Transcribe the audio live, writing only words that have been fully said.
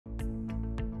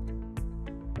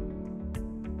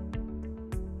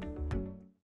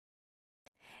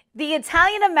The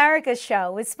Italian America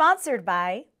Show is sponsored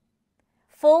by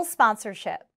Full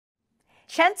Sponsorship.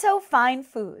 Cento Fine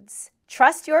Foods.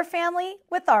 Trust your family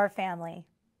with our family.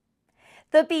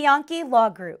 The Bianchi Law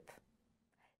Group.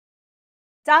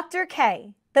 Dr.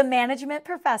 K, the Management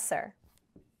Professor.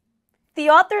 The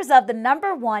authors of the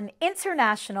 #1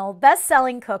 international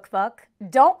best-selling cookbook,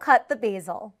 Don't Cut the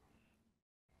Basil.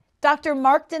 Dr.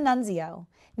 Mark D'Annunzio,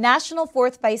 National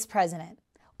 4th Vice President,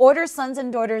 Order Sons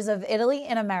and Daughters of Italy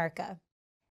in America.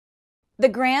 The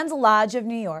Grand Lodge of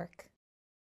New York.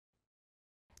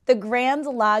 The Grand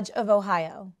Lodge of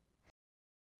Ohio.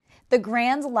 The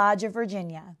Grand Lodge of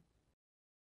Virginia.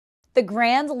 The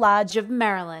Grand Lodge of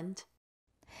Maryland.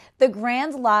 The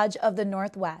Grand Lodge of the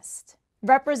Northwest,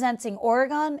 representing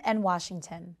Oregon and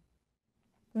Washington.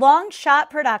 Long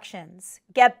Shot Productions,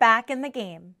 get back in the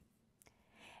game.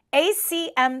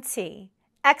 ACMT,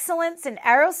 Excellence in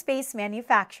Aerospace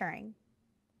Manufacturing.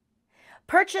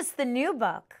 Purchase the new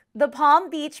book, The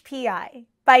Palm Beach PI,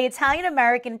 by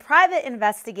Italian-American private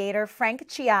investigator Frank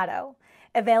Chiato,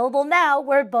 available now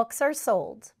where books are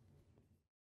sold.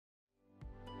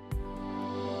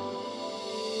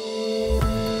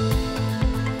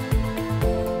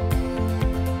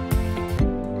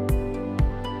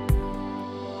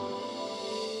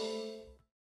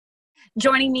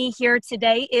 Joining me here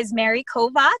today is Mary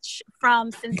Kovach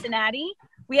from Cincinnati.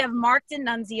 We have Mark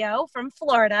D'Annunzio from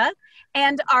Florida,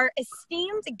 and our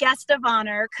esteemed guest of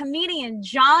honor, comedian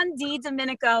John Di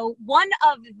Domenico, one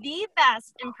of the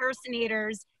best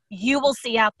impersonators you will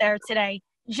see out there today.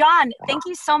 John, thank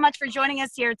you so much for joining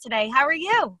us here today. How are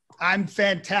you? I'm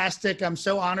fantastic. I'm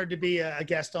so honored to be a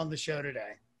guest on the show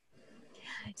today.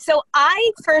 So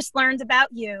I first learned about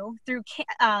you through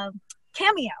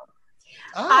Cameo.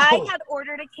 Oh. I had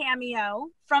ordered a Cameo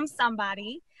from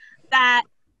somebody that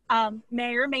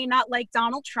may or may not like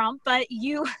Donald Trump, but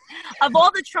you, of all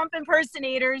the Trump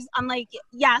impersonators, I'm like,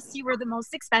 yes, you were the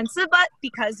most expensive, but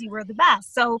because you were the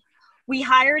best. So we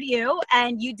hired you,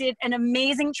 and you did an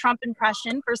amazing Trump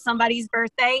impression for somebody's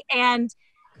birthday, and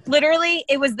literally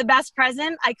it was the best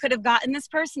present I could have gotten this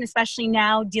person, especially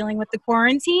now dealing with the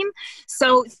quarantine.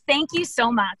 So thank you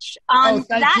so much.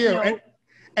 Thank you.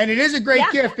 And it is a great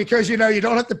gift because, you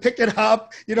don't have to pick it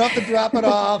up. You don't have to drop it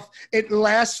off. It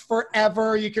lasts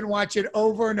forever. You can watch it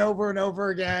over and over and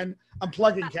over again. I'm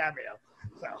plugging Cameo.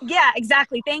 So. Yeah,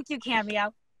 exactly. Thank you,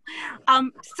 Cameo.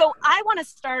 So I want to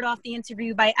start off the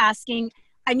interview by asking,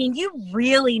 you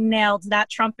really nailed that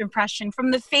Trump impression,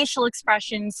 from the facial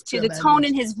expressions to the tone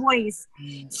in his voice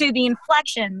to the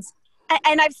inflections.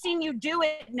 And I've seen you do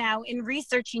it now in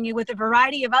researching you with a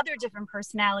variety of other different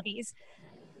personalities.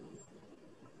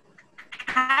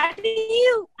 How do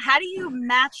you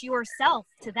match yourself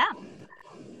to them?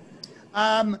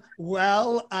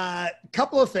 Well,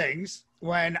 couple of things.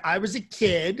 When I was a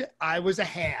kid, I was a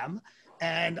ham,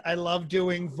 and I loved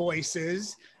doing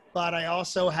voices, but I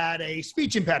also had a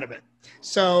speech impediment.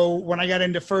 So when I got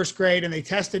into first grade and they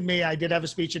tested me, I did have a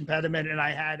speech impediment, and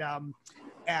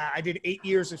I did 8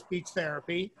 years of speech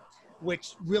therapy,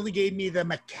 which really gave me the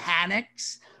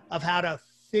mechanics of how to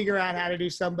figure out how to do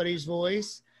somebody's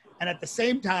voice. And at the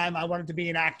same time, I wanted to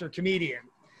be an actor comedian.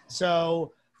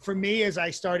 So for me, as I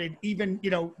started, even,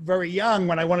 very young,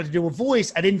 when I wanted to do a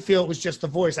voice, I didn't feel it was just the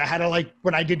voice. I had to,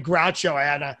 when I did Groucho, I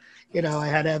had to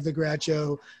have the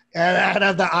Groucho, and I had to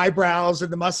have the eyebrows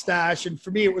and the mustache. And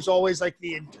for me, it was always to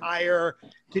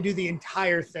do the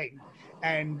entire thing.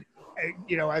 And,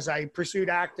 as I pursued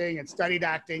acting and studied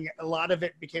acting, a lot of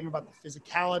it became about the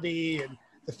physicality and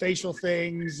the facial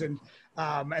things, and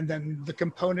then the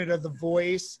component of the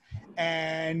voice.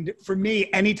 And for me,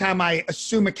 anytime I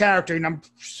assume a character, and I'm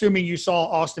assuming you saw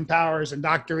Austin Powers and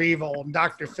Dr. Evil and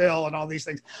Dr. Phil and all these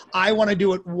things, I want to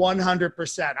do it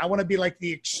 100%. I want to be like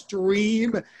the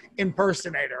extreme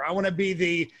impersonator. I want to be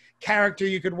the character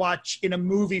you could watch in a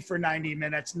movie for 90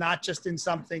 minutes, not just in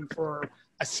something for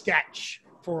a sketch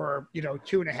for,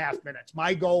 2.5 minutes.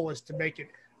 My goal is to make it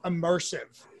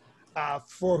immersive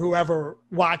for whoever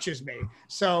watches me.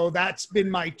 So that's been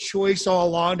my choice all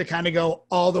along, to kind of go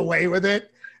all the way with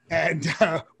it, and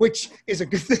which is a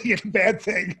good thing and a bad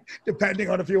thing, depending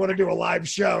on if you want to do a live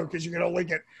show, because you can only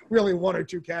get really 1 or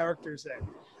 2 characters in.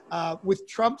 With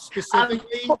Trump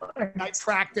specifically, I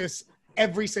practice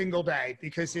every single day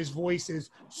because his voice is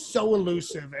so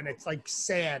elusive, and it's like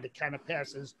sand. It kind of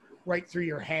passes right through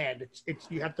your hand.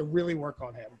 You have to really work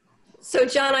on him. So,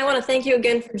 John, I want to thank you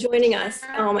again for joining us,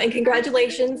 and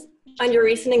congratulations on your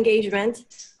recent engagement.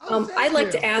 I'd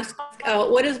like to ask,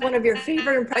 what is one of your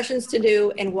favorite impressions to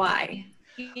do, and why?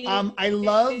 I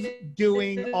love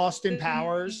doing Austin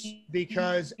Powers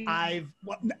because I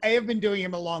have been doing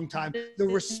him a long time. The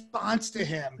response to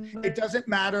him, it doesn't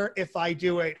matter if I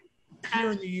do it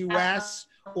here in the US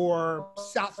or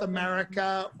South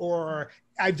America, or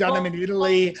I've done him in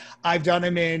Italy, I've done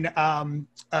him in Bangkok,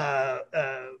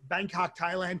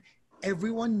 Thailand.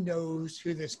 Everyone knows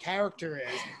who this character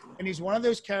is. And he's one of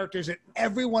those characters that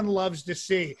everyone loves to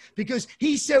see because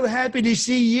he's so happy to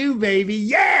see you, baby.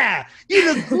 Yeah,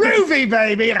 you look groovy,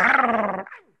 baby.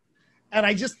 And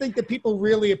I just think that people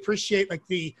really appreciate like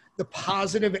the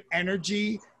positive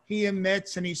energy he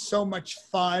emits, and he's so much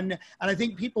fun. And I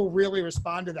think people really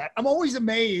respond to that. I'm always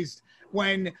amazed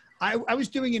when I was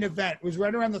doing an event. It was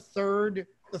right around the third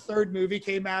movie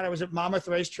came out. I was at Monmouth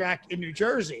Racetrack in New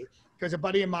Jersey, because a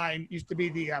buddy of mine used to be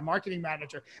the marketing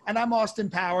manager, and I'm Austin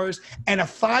Powers, and a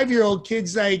 5-year-old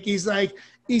kid's like, he's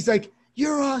like,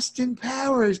 you're Austin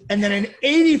Powers. And then an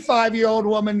 85-year-old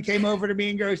woman came over to me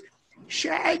and goes,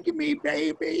 shag me,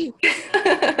 baby.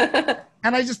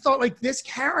 And I just thought, like, this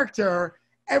character,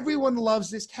 everyone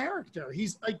loves this character.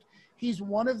 He's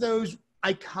one of those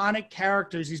iconic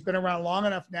characters. He's been around long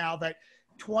enough now that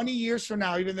 20 years from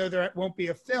now, even though there won't be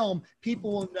a film,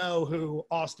 people will know who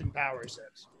Austin Powers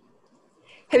is.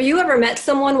 Have you ever met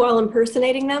someone while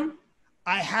impersonating them?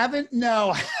 I haven't,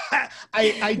 no.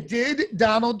 I did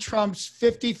Donald Trump's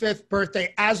 55th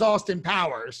birthday as Austin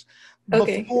Powers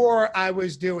before I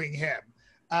was doing him.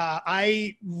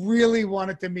 I really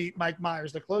wanted to meet Mike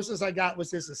Myers. The closest I got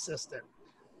was his assistant.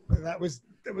 It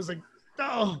was like,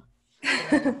 oh,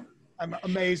 I'm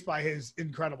amazed by his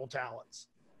incredible talents.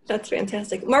 That's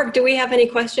fantastic. Mark, do we have any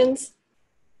questions?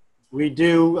 We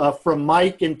do. From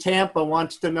Mike in Tampa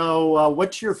wants to know,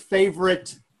 what's your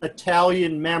favorite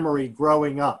Italian memory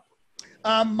growing up?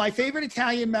 My favorite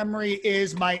Italian memory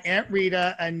is my Aunt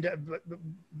Rita, and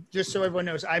just so everyone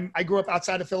knows, I grew up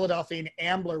outside of Philadelphia in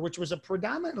Ambler, which was a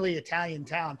predominantly Italian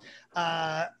town.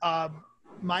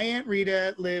 My Aunt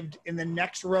Rita lived in the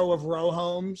next row of row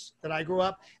homes that I grew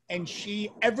up, and she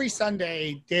every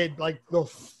Sunday did like the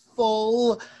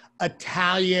full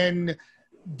Italian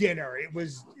dinner. It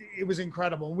was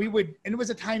incredible. And it was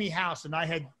a tiny house, and I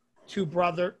had two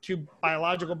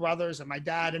biological brothers and my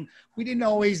dad, and we didn't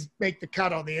always make the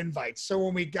cut on the invites. So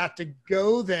when we got to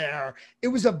go there, it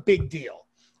was a big deal.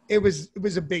 It was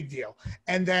a big deal.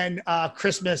 And then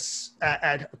Christmas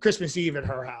Eve at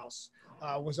her house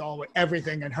was always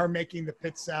everything, and her making the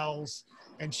pizzelles,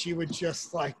 and she would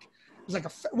just like, it was like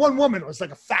one woman was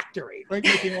like a factory, like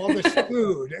making all this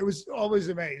food. It was always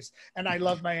amazing. And I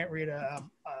loved my Aunt Rita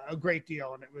a great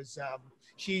deal. And it was,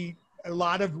 a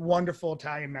lot of wonderful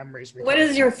Italian memories. What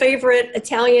is your favorite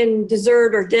Italian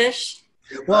dessert or dish?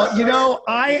 Well, you know,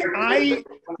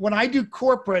 when I do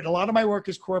corporate, a lot of my work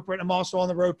is corporate. I'm also on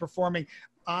the road performing.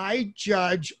 I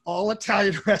judge all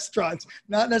Italian restaurants,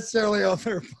 not necessarily on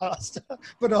their pasta,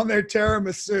 but on their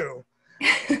tiramisu.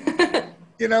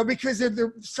 You know, because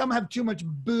some have too much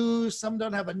booze, some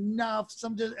don't have enough,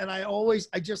 and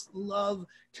I just love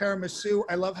tiramisu.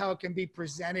 I love how it can be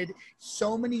presented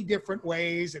so many different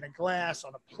ways, in a glass,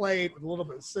 on a plate, with a little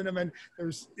bit of cinnamon.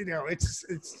 There's, you know,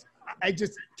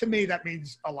 to me, that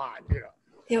means a lot, you know.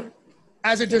 Yep.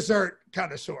 As a dessert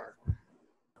connoisseur.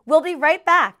 We'll be right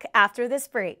back after this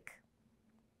break.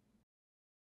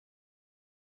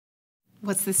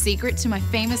 What's the secret to my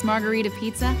famous margarita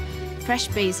pizza? Fresh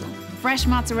basil, fresh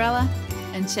mozzarella,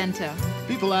 and cento.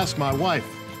 People ask my wife,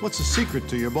 what's the secret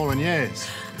to your bolognese?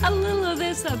 A little of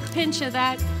this, a pinch of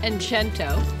that, and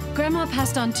cento. Grandma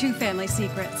passed on 2 family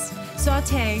secrets.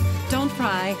 Saute, don't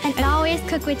fry, and always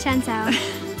cook with cento.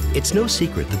 It's no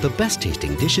secret that the best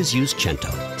tasting dishes use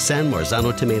cento, San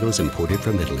Marzano tomatoes imported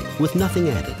from Italy, with nothing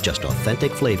added, just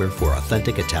authentic flavor for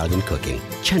authentic Italian cooking.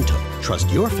 Cento, trust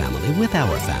your family with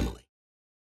our family.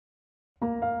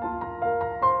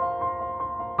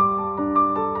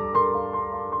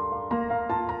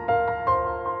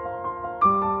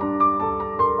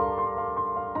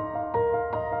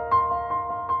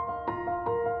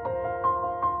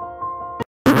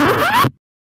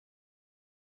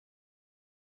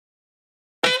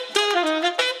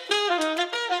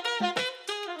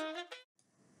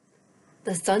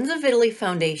 The Sons of Italy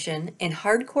Foundation and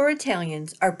Hardcore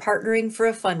Italians are partnering for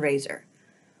a fundraiser.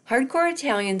 Hardcore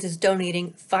Italians is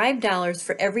donating $5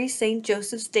 for every St.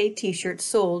 Joseph's Day t-shirt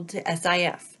sold to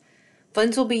SIF.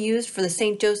 Funds will be used for the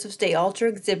St. Joseph's Day Altar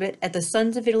exhibit at the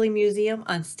Sons of Italy Museum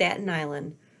on Staten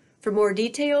Island. For more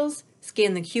details,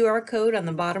 scan the QR code on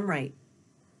the bottom right.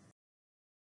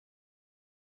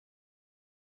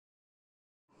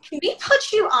 Can we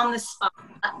put you on the spot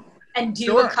and do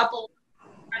Sure. a couple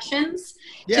questions?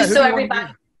 Yeah, just who so do you wanna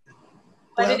everybody.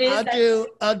 what Well, it is.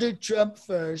 I'll do Trump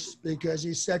first because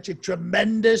he's such a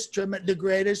tremendous, the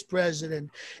greatest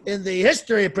president in the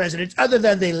history of presidents, other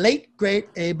than the late, great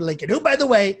Abe Lincoln, who, by the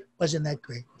way, wasn't that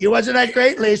great. He wasn't that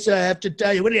great, Lisa. I have to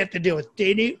tell you. What do you have to do with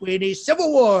teeny weeny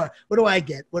Civil War? What do I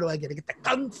get? What do I get? I get the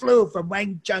Kung Flu from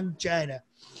Wang Chung, China.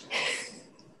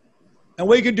 And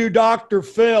we can do Dr.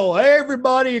 Phil. Hey,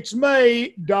 everybody, it's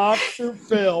me, Dr.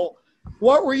 Phil.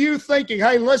 What were you thinking?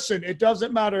 Hey, listen, it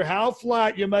doesn't matter how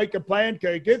flat you make a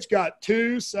pancake. It's got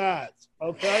two sides,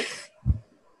 okay?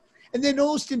 And then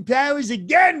Austin Powers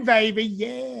again, baby,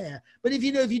 yeah. But if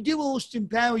you do Austin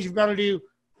Powers, you've got to do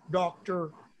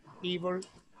Dr. Evil,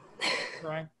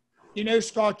 right?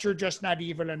 Scott, you're just not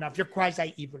evil enough. You're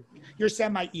quasi-evil. You're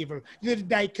semi-evil. You're the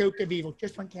Diet Coke of evil.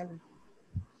 Just one calorie.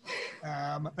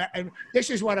 And this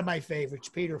is one of my favorites,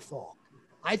 Peter Falk.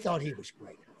 I thought he was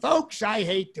great. Folks, I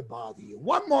hate to bother you.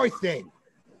 One more thing.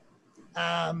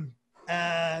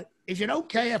 Is it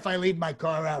okay if I leave my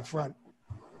car out front?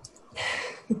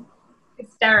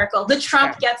 Hysterical. The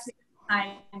Trump gets me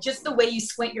behind. Just the way you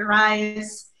squint your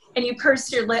eyes and you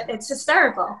purse your lip, it's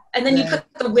hysterical. And then you put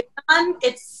the wig on,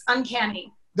 it's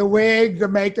uncanny. The wig, the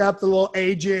makeup, the little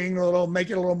aging, make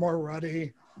it a little more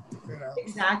ruddy.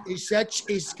 Exactly.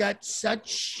 He's got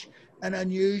such an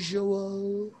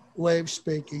unusual way of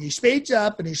speaking. He speeds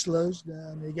up and he slows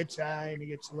down. He gets high and he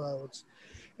gets low.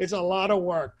 It's a lot of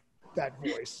work, that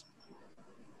voice.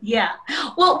 Yeah.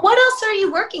 Well, what else are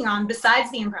you working on besides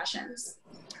the impressions?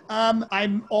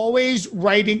 I'm always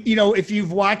writing. If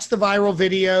you've watched the viral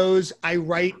videos, I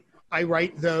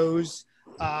write those.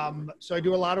 So I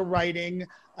do a lot of writing.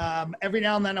 Every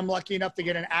now and then I'm lucky enough to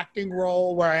get an acting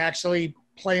role where I actually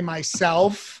play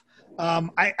myself.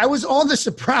 I was on The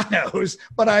Sopranos,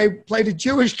 but I played a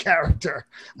Jewish character.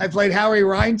 I played Harry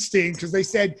Weinstein because they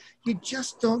said, you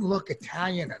just don't look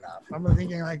Italian enough. I'm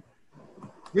thinking like,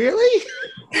 really?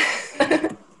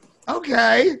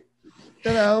 Okay.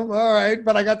 All right.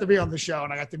 But I got to be on the show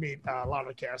and I got to meet a lot of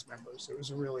the cast members. It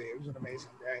was an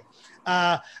amazing day.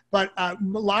 But a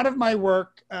lot of my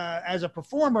work as a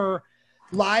performer,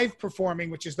 live performing,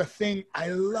 which is the thing I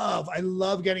love. I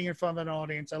love getting in front of an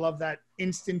audience. I love that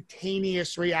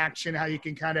instantaneous reaction, how you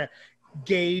can kind of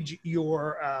gauge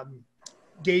your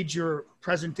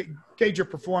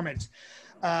performance,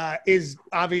 is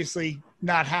obviously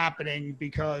not happening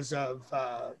because of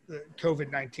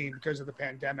COVID-19, because of the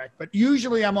pandemic. But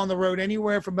usually I'm on the road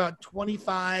anywhere from about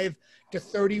 25 to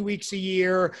 30 weeks a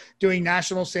year doing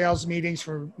national sales meetings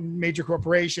for major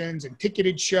corporations and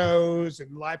ticketed shows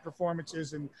and live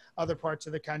performances in other parts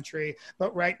of the country.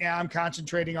 But right now I'm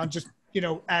concentrating on just,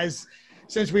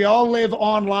 since we all live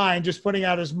online, just putting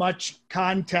out as much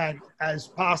content as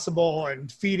possible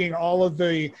and feeding all of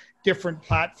the different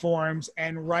platforms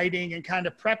and writing and kind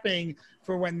of prepping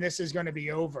for when this is going to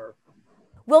be over.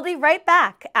 We'll be right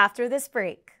back after this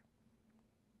break.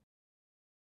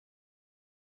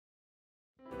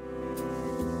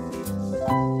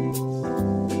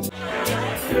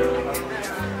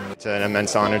 It's an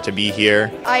immense honor to be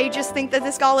here. I just think that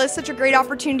this gala is such a great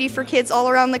opportunity for kids all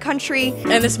around the country.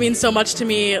 And this means so much to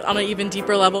me on an even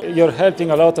deeper level. You're helping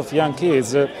a lot of young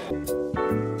kids.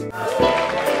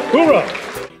 Hoorah!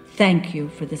 Thank you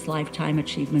for this Lifetime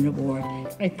Achievement Award.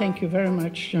 I thank you very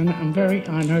much, John. I'm very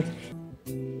honored.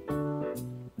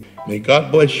 May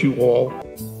God bless you all.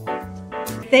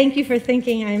 Thank you for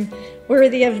thinking I'm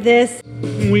worthy of this.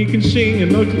 We can sing in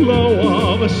the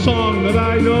glow of a song that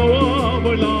I know of.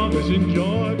 Our love is in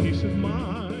joy, peace of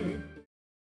mind.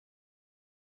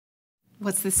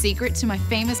 What's the secret to my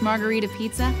famous margarita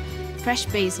pizza? Fresh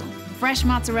basil, fresh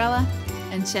mozzarella,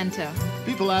 and cento.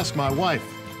 People ask my wife,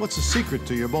 what's the secret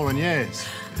to your bolognese?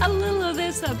 A little of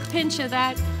this, a pinch of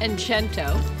that, and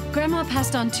cento. Grandma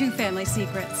passed on 2 family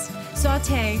secrets.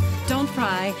 Saute, don't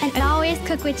fry, and always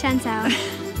cook with cento.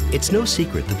 It's no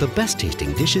secret that the best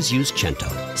tasting dishes use cento,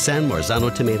 San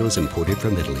Marzano tomatoes imported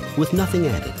from Italy, with nothing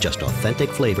added, just authentic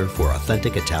flavor for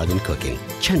authentic Italian cooking.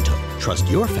 Cento, trust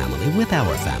your family with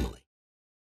our family.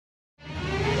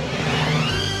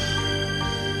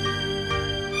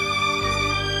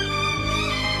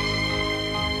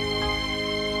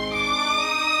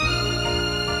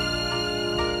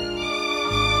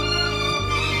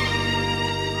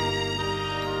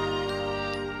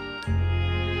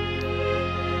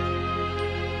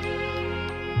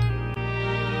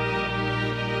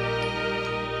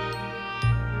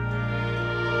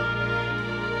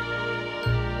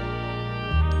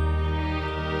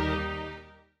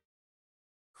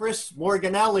 Chris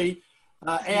Morganelli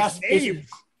asked,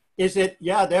 is it,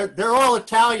 yeah, they're all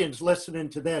Italians listening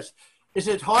to this. Is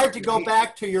it hard to go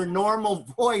back to your normal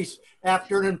voice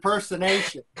after an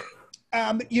impersonation?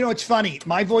 You know, it's funny.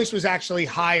 My voice was actually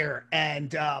higher,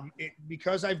 and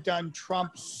because I've done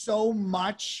Trump so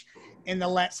much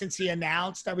since he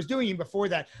announced, I was doing him before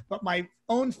that, but my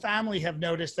own family have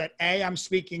noticed that I'm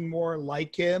speaking more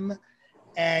like him,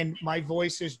 and my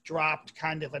voice has dropped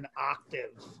kind of an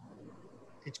octave.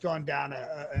 It's gone down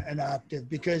an octave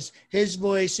because his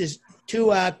voice is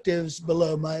 2 octaves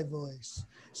below my voice.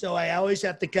 So I always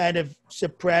have to kind of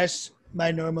suppress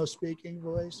my normal speaking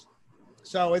voice.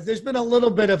 So there's been a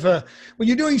little bit of when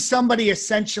you're doing somebody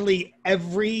essentially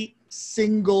every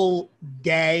single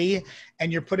day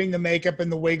and you're putting the makeup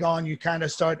and the wig on, you kind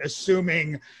of start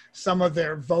assuming some of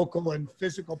their vocal and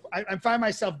physical. I find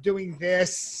myself doing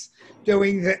this,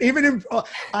 doing that. Even if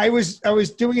I was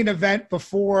doing an event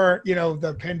before,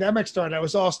 the pandemic started, I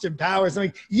was Austin Powers. I'm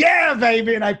like, yeah,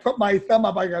 baby. And I put my thumb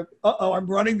up. I go, uh-oh, I'm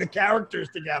running the characters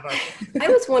together. I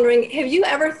was wondering, have you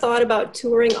ever thought about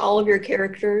touring all of your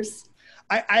characters?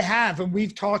 I have, and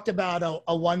we've talked about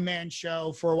a one-man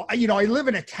show for a while. I live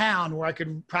in a town where I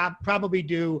could probably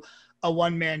do a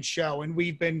one-man show, and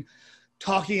we've been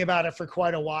talking about it for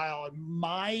quite a while. And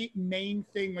my main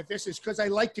thing with this is because I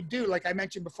like to do, like I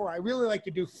mentioned before, I really like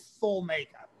to do full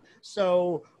makeup.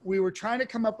 So we were trying to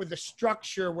come up with a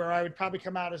structure where I would probably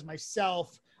come out as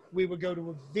myself. We would go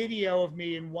to a video of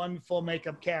me in one full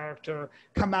makeup character,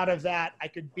 come out of that, I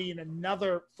could be in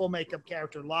another full makeup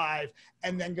character live,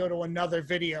 and then go to another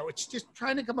video. It's just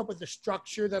trying to come up with a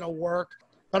structure that'll work.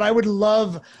 But I would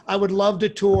love to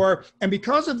tour. And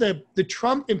because of the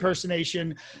Trump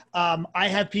impersonation, I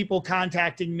have people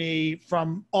contacting me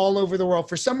from all over the world.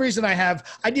 For some reason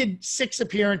I did 6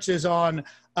 appearances on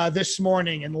This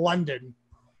Morning in London.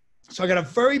 So I got a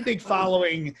very big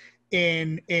following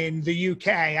in the UK.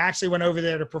 I actually went over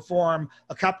there to perform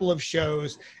a couple of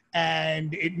shows,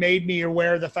 and it made me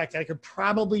aware of the fact that I could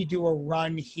probably do a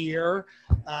run here.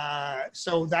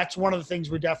 So that's one of the things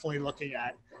we're definitely looking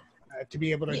at, to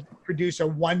be able to produce a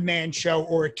one-man show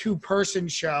or a 2-person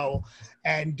show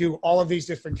and do all of these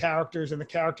different characters, and the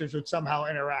characters would somehow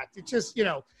interact. It's just,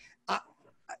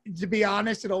 to be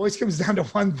honest, it always comes down to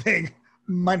one thing: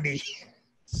 money.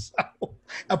 So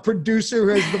a producer who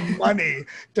has the money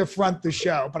to front the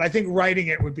show. But I think writing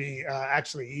it would be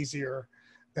actually easier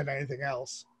than anything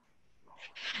else.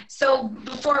 So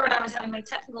before, when I was having my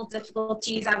technical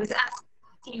difficulties, I was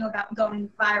asking you about going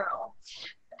viral.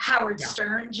 Howard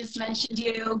Stern just mentioned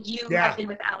you. You have been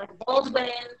with Alec Baldwin.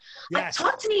 Yes.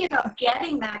 Talk to me about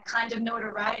getting that kind of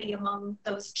notoriety among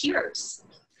those peers.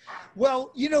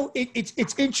 Well,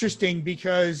 it's interesting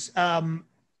because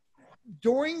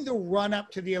during the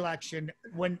run-up to the election,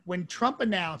 when Trump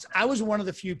announced, I was one of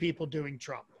the few people doing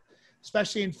Trump,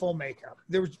 especially in full makeup.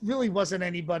 There really wasn't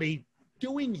anybody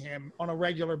doing him on a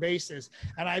regular basis,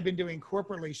 and I've been doing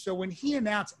corporately. So when he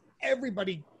announced,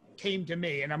 everybody came to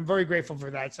me, and I'm very grateful for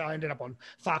that. So I ended up on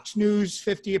Fox News,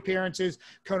 50 appearances,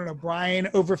 Conan O'Brien,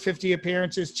 over 50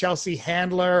 appearances, Chelsea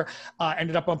Handler,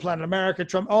 ended up on Planet America,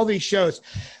 Trump, all these shows.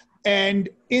 And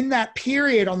in that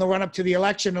period, on the run-up to the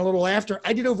election, a little after,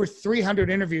 I did over 300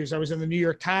 interviews. I was in the New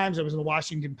York Times. I was in the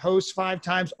Washington Post 5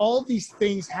 times. All of these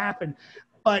things happened.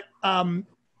 But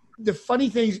the funny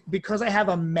thing is, because I have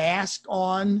a mask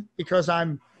on, because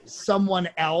I'm someone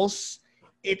else,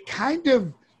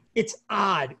 it's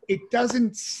odd. It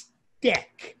doesn't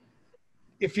stick,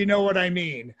 if you know what I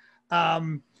mean.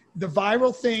 The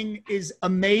viral thing is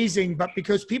amazing, but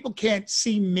because people can't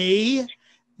see me,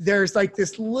 there's like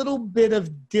this little bit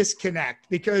of disconnect,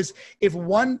 because if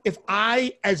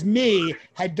I, as me,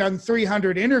 had done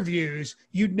 300 interviews,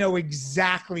 you'd know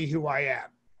exactly who I am.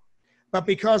 But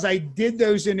because I did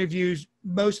those interviews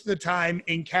most of the time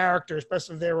in character,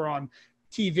 especially if they were on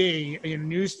TV,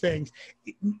 news things,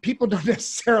 people don't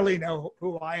necessarily know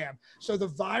who I am. So the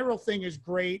viral thing is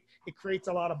great. It creates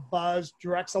a lot of buzz,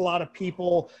 directs a lot of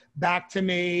people back to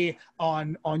me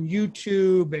on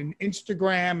YouTube and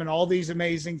Instagram and all these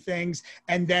amazing things.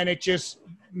 And then it just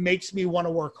makes me want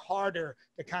to work harder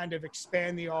to kind of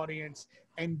expand the audience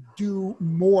and do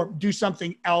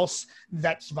something else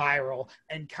that's viral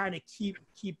and kind of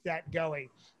keep that going.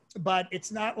 But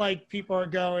it's not like people are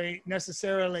going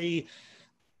necessarily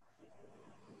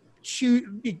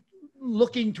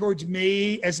looking towards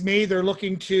me as me. They're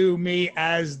looking to me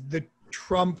as the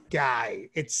Trump guy.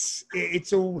 It's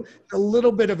a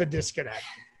little bit of a disconnect.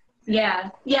 Yeah,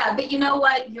 but you know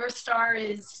what? Your star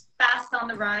is fast on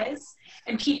the rise,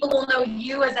 and people will know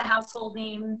you as a household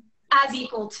name as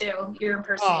equal to your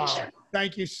impersonation. Oh,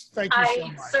 thank you so much.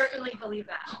 I certainly believe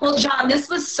that. Well, John, this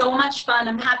was so much fun.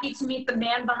 I'm happy to meet the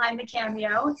man behind the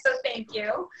cameo, so thank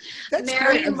you. That's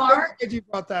Mary great. and Mark. I'm so glad you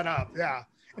brought that up. Yeah.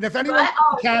 And if anyone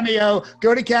wants Cameo,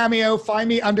 go to Cameo, find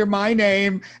me under my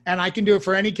name, and I can do it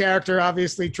for any character.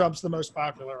 Obviously, Trump's the most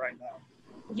popular right now.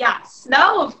 Yes.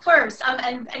 No, of course.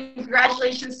 And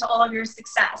congratulations to all of your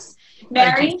success.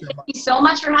 Mary, thank you so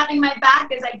much for having my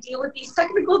back as I deal with these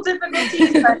technical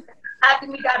difficulties, but happy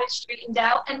we got it straightened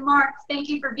out. And Mark, thank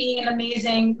you for being an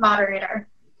amazing moderator.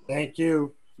 Thank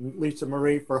you, Lisa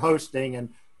Marie, for hosting. And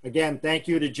again, thank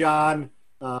you to John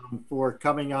for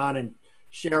coming on and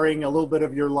sharing a little bit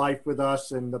of your life with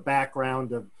us and the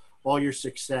background of all your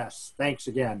success. Thanks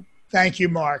again. Thank you,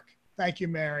 Mark. Thank you,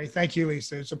 Mary. Thank you,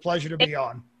 Lisa. It's a pleasure to be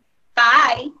on.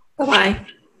 Bye. Bye-bye.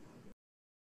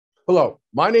 Hello,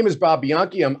 my name is Bob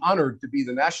Bianchi. I'm honored to be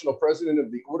the national president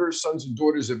of the Order Sons and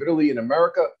Daughters of Italy in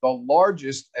America, the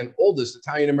largest and oldest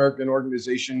Italian-American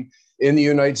organization in the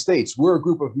United States. We're a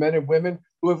group of men and women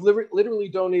who have literally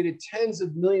donated tens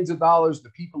of millions of dollars to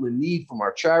people in need from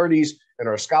our charities and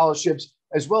our scholarships,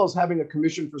 as well as having a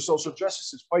commission for social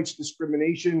justice that fights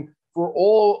discrimination for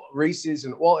all races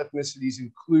and all ethnicities,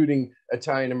 including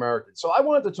Italian Americans. So I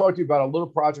wanted to talk to you about a little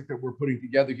project that we're putting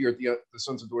together here at the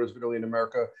Sons and Daughters of Italy in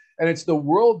America, and it's the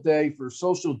World Day for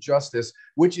Social Justice,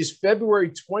 which is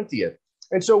February 20th.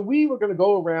 And so we were going to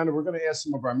go around and we're going to ask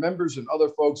some of our members and other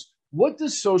folks, what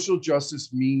does social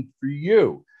justice mean for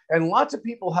you? And lots of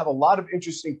people have a lot of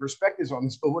interesting perspectives on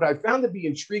this, but what I found to be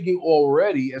intriguing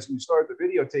already as we started the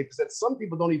videotape is that some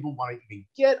people don't even want to even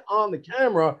get on the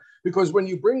camera, because when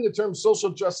you bring the term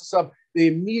social justice up, they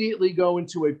immediately go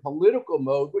into a political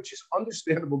mode, which is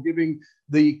understandable given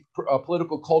the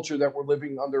political culture that we're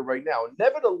living under right now.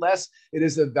 Nevertheless, it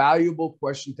is a valuable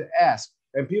question to ask.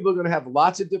 And people are going to have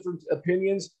lots of different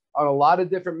opinions on a lot of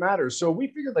different matters. So we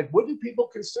figured, like, what do people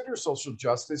consider social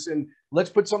justice? And let's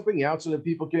put something out so that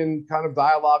people can kind of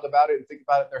dialogue about it and think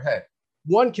about it in their head.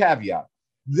 One caveat.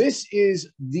 This is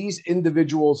these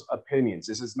individuals' opinions.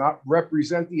 This does not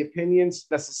represent the opinions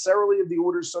necessarily of the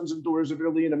Order Sons and Daughters of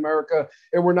Italy in America.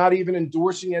 And we're not even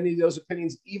endorsing any of those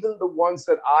opinions, even the ones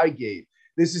that I gave.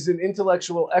 This is an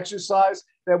intellectual exercise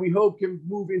that we hope can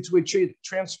move into a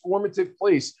transformative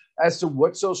place as to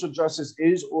what social justice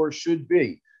is or should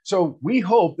be. So we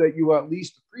hope that you at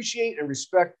least appreciate and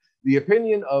respect the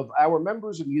opinion of our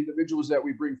members and the individuals that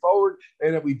we bring forward,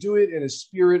 and that we do it in a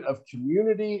spirit of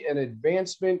community and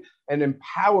advancement and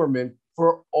empowerment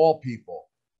for all people.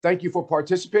 Thank you for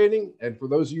participating. And for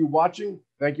those of you watching,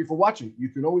 thank you for watching. You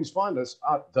can always find us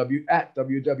at www.osia.org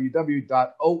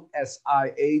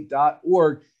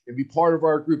and be part of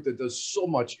our group that does so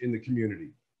much in the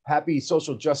community. Happy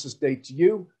Social Justice Day to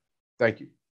you. Thank you.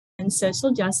 And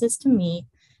social justice to me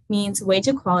means wage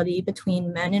equality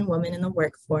between men and women in the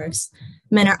workforce.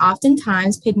 Men are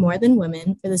oftentimes paid more than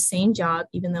women for the same job,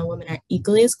 even though women are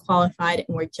equally as qualified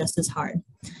and work just as hard.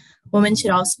 Women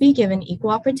should also be given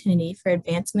equal opportunity for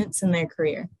advancements in their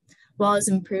career. While it's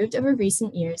improved over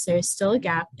recent years, there is still a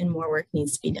gap and more work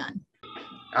needs to be done.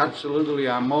 Absolutely,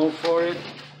 I'm all for it.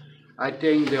 I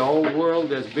think the whole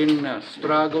world has been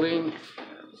struggling,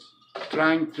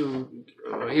 trying to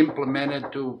implement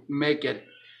it to make it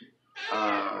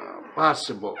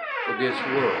possible for this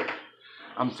world.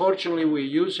 Unfortunately, we're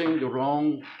using the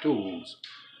wrong tools.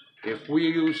 If we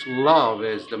use love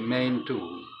as the main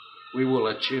tool, we will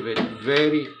achieve it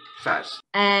very fast.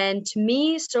 And to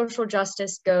me, social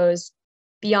justice goes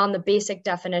beyond the basic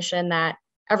definition that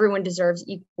everyone deserves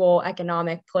equal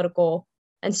economic, political,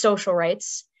 and social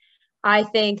rights. I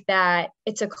think that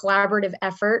it's a collaborative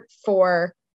effort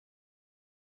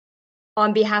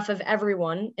on behalf of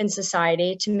everyone in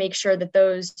society to make sure that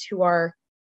those who are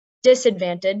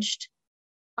disadvantaged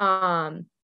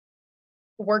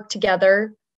work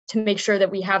together to make sure that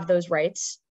we have those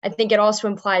rights. I think it also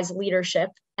implies leadership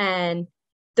and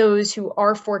those who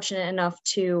are fortunate enough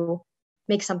to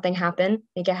make something happen,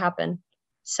 make it happen.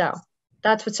 So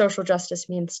that's what social justice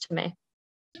means to me.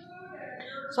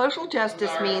 Social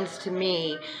justice means to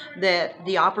me that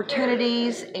the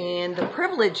opportunities and the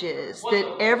privileges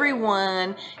that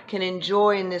everyone can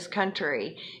enjoy in this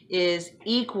country is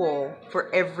equal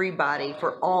for everybody,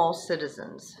 for all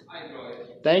citizens.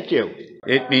 Thank you.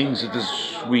 It means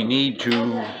that we need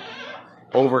to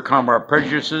overcome our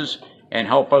prejudices and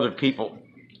help other people,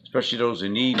 especially those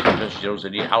in need, especially those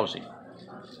that need housing.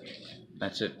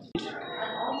 That's it.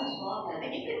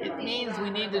 It means we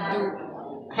need to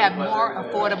have more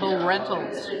affordable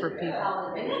rentals for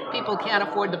people. People can't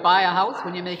afford to buy a house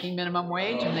when you're making minimum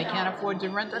wage, and they can't afford to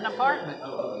rent an apartment.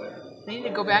 They need to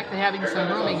go back to having some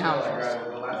rooming houses.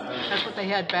 That's what they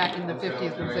had back in the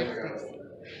 50s and 60s.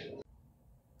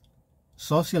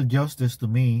 Social justice to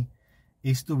me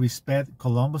is to respect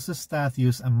Columbus's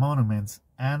statues and monuments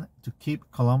and to keep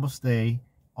Columbus Day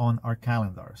on our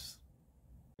calendars.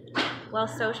 Well,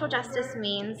 social justice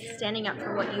means standing up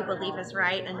for what you believe is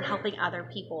right and helping other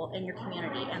people in your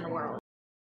community and the world.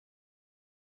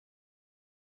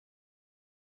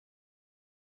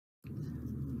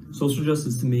 Social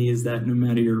justice to me is that no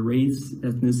matter your race,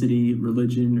 ethnicity,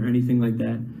 religion, or anything like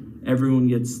that, everyone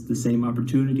gets the same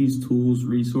opportunities, tools,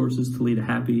 resources to lead a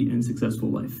happy and successful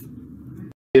life.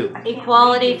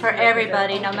 Equality for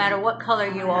everybody, no matter what color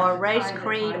you are, race,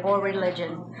 creed, or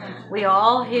religion. We are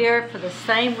all here for the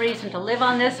same reason, to live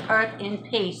on this earth in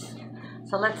peace.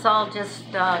 So let's all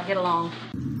just get along.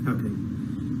 Okay.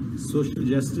 Social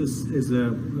justice is a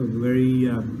very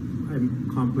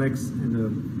complex and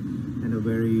a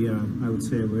very, I would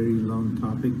say, a very long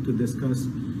topic to discuss.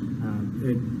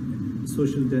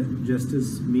 Social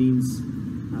justice means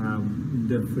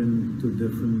different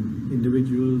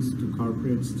individuals, to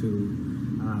corporates, to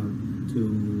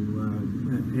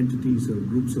entities or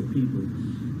groups of people.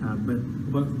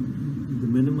 But the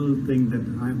minimal thing that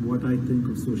what I think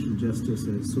of social justice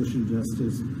is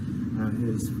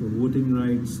for voting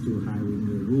rights, to having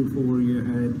a roof over your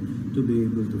head, to be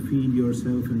able to feed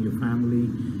yourself and your family.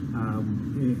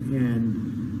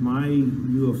 And my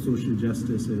view of social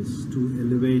justice is to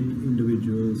elevate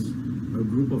individuals, a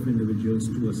group of individuals,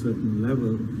 to a certain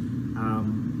level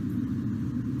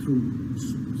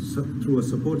through a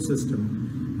support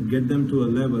system, get them to a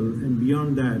level, and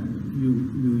beyond that,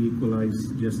 you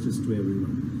equalize justice to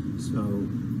everyone. So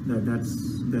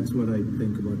that's what I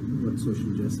think about what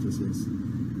social justice is.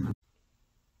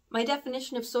 My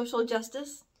definition of social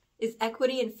justice is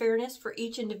equity and fairness for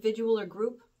each individual or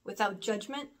group without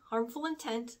judgment, harmful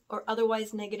intent, or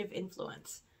otherwise negative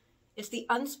influence. It's the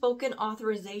unspoken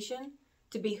authorization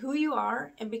to be who you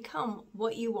are and become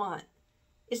what you want.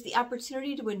 It's the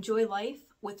opportunity to enjoy life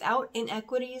without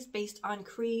inequities based on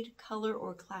creed, color,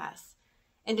 or class.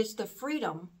 And it's the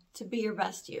freedom to be your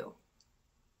best you.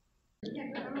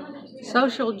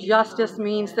 Social justice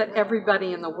means that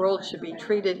everybody in the world should be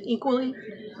treated equally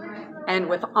and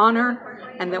with honor,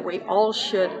 and that we all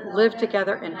should live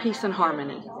together in peace and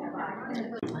harmony.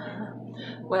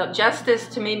 Well, justice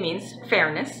to me means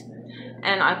fairness,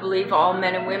 and I believe all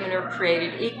men and women are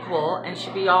created equal and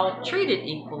should be all treated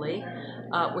equally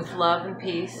with love and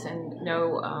peace and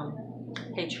no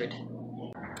hatred.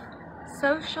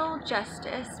 Social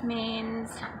justice means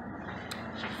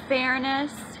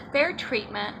fairness, fair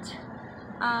treatment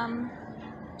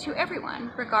to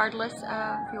everyone, regardless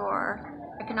of your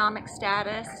economic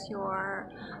status, your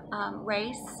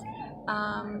race,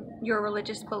 your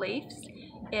religious beliefs.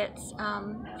 It's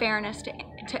fairness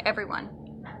to everyone.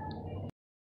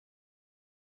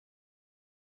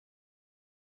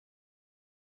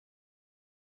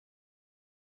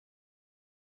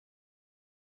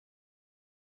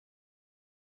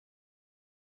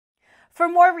 For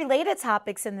more related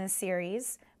topics in this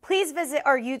series, please visit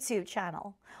our YouTube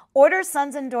channel, Order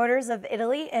Sons and Daughters of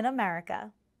Italy in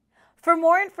America. For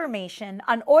more information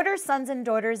on Order Sons and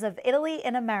Daughters of Italy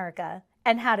in America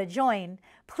and how to join,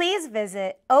 please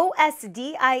visit OSDIA.org.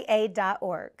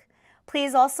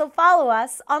 Please also follow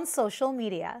us on social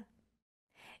media.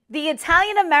 The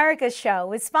Italian America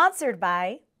Show is sponsored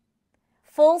by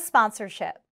Full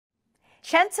Sponsorship,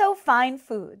 Cento Fine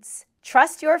Foods.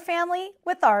 Trust your family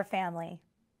with our family.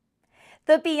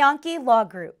 The Bianchi Law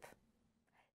Group.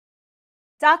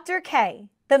 Dr. K,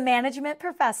 the Management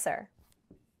Professor.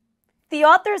 The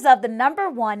authors of the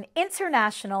 #1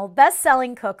 international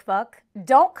best-selling cookbook,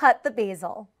 Don't Cut the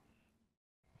Basil.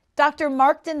 Dr.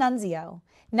 Mark D'Annunzio,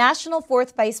 National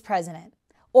 4th Vice President,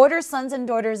 Order Sons and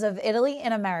Daughters of Italy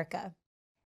in America.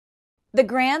 The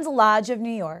Grand Lodge of New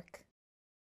York.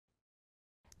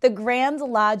 The Grand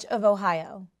Lodge of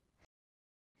Ohio.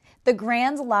 The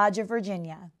Grand Lodge of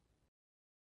Virginia,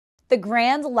 the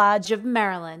Grand Lodge of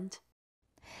Maryland,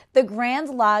 the Grand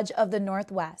Lodge of the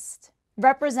Northwest,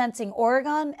 representing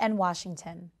Oregon and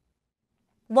Washington.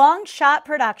 Long Shot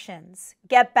Productions,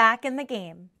 get back in the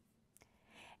game.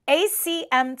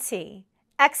 ACMT,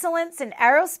 Excellence in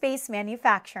Aerospace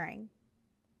Manufacturing.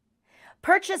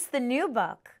 Purchase the new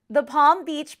book, The Palm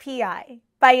Beach PI,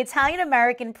 by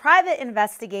Italian-American private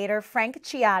investigator Frank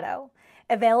Ciato,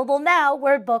 available now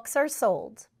where books are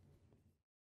sold.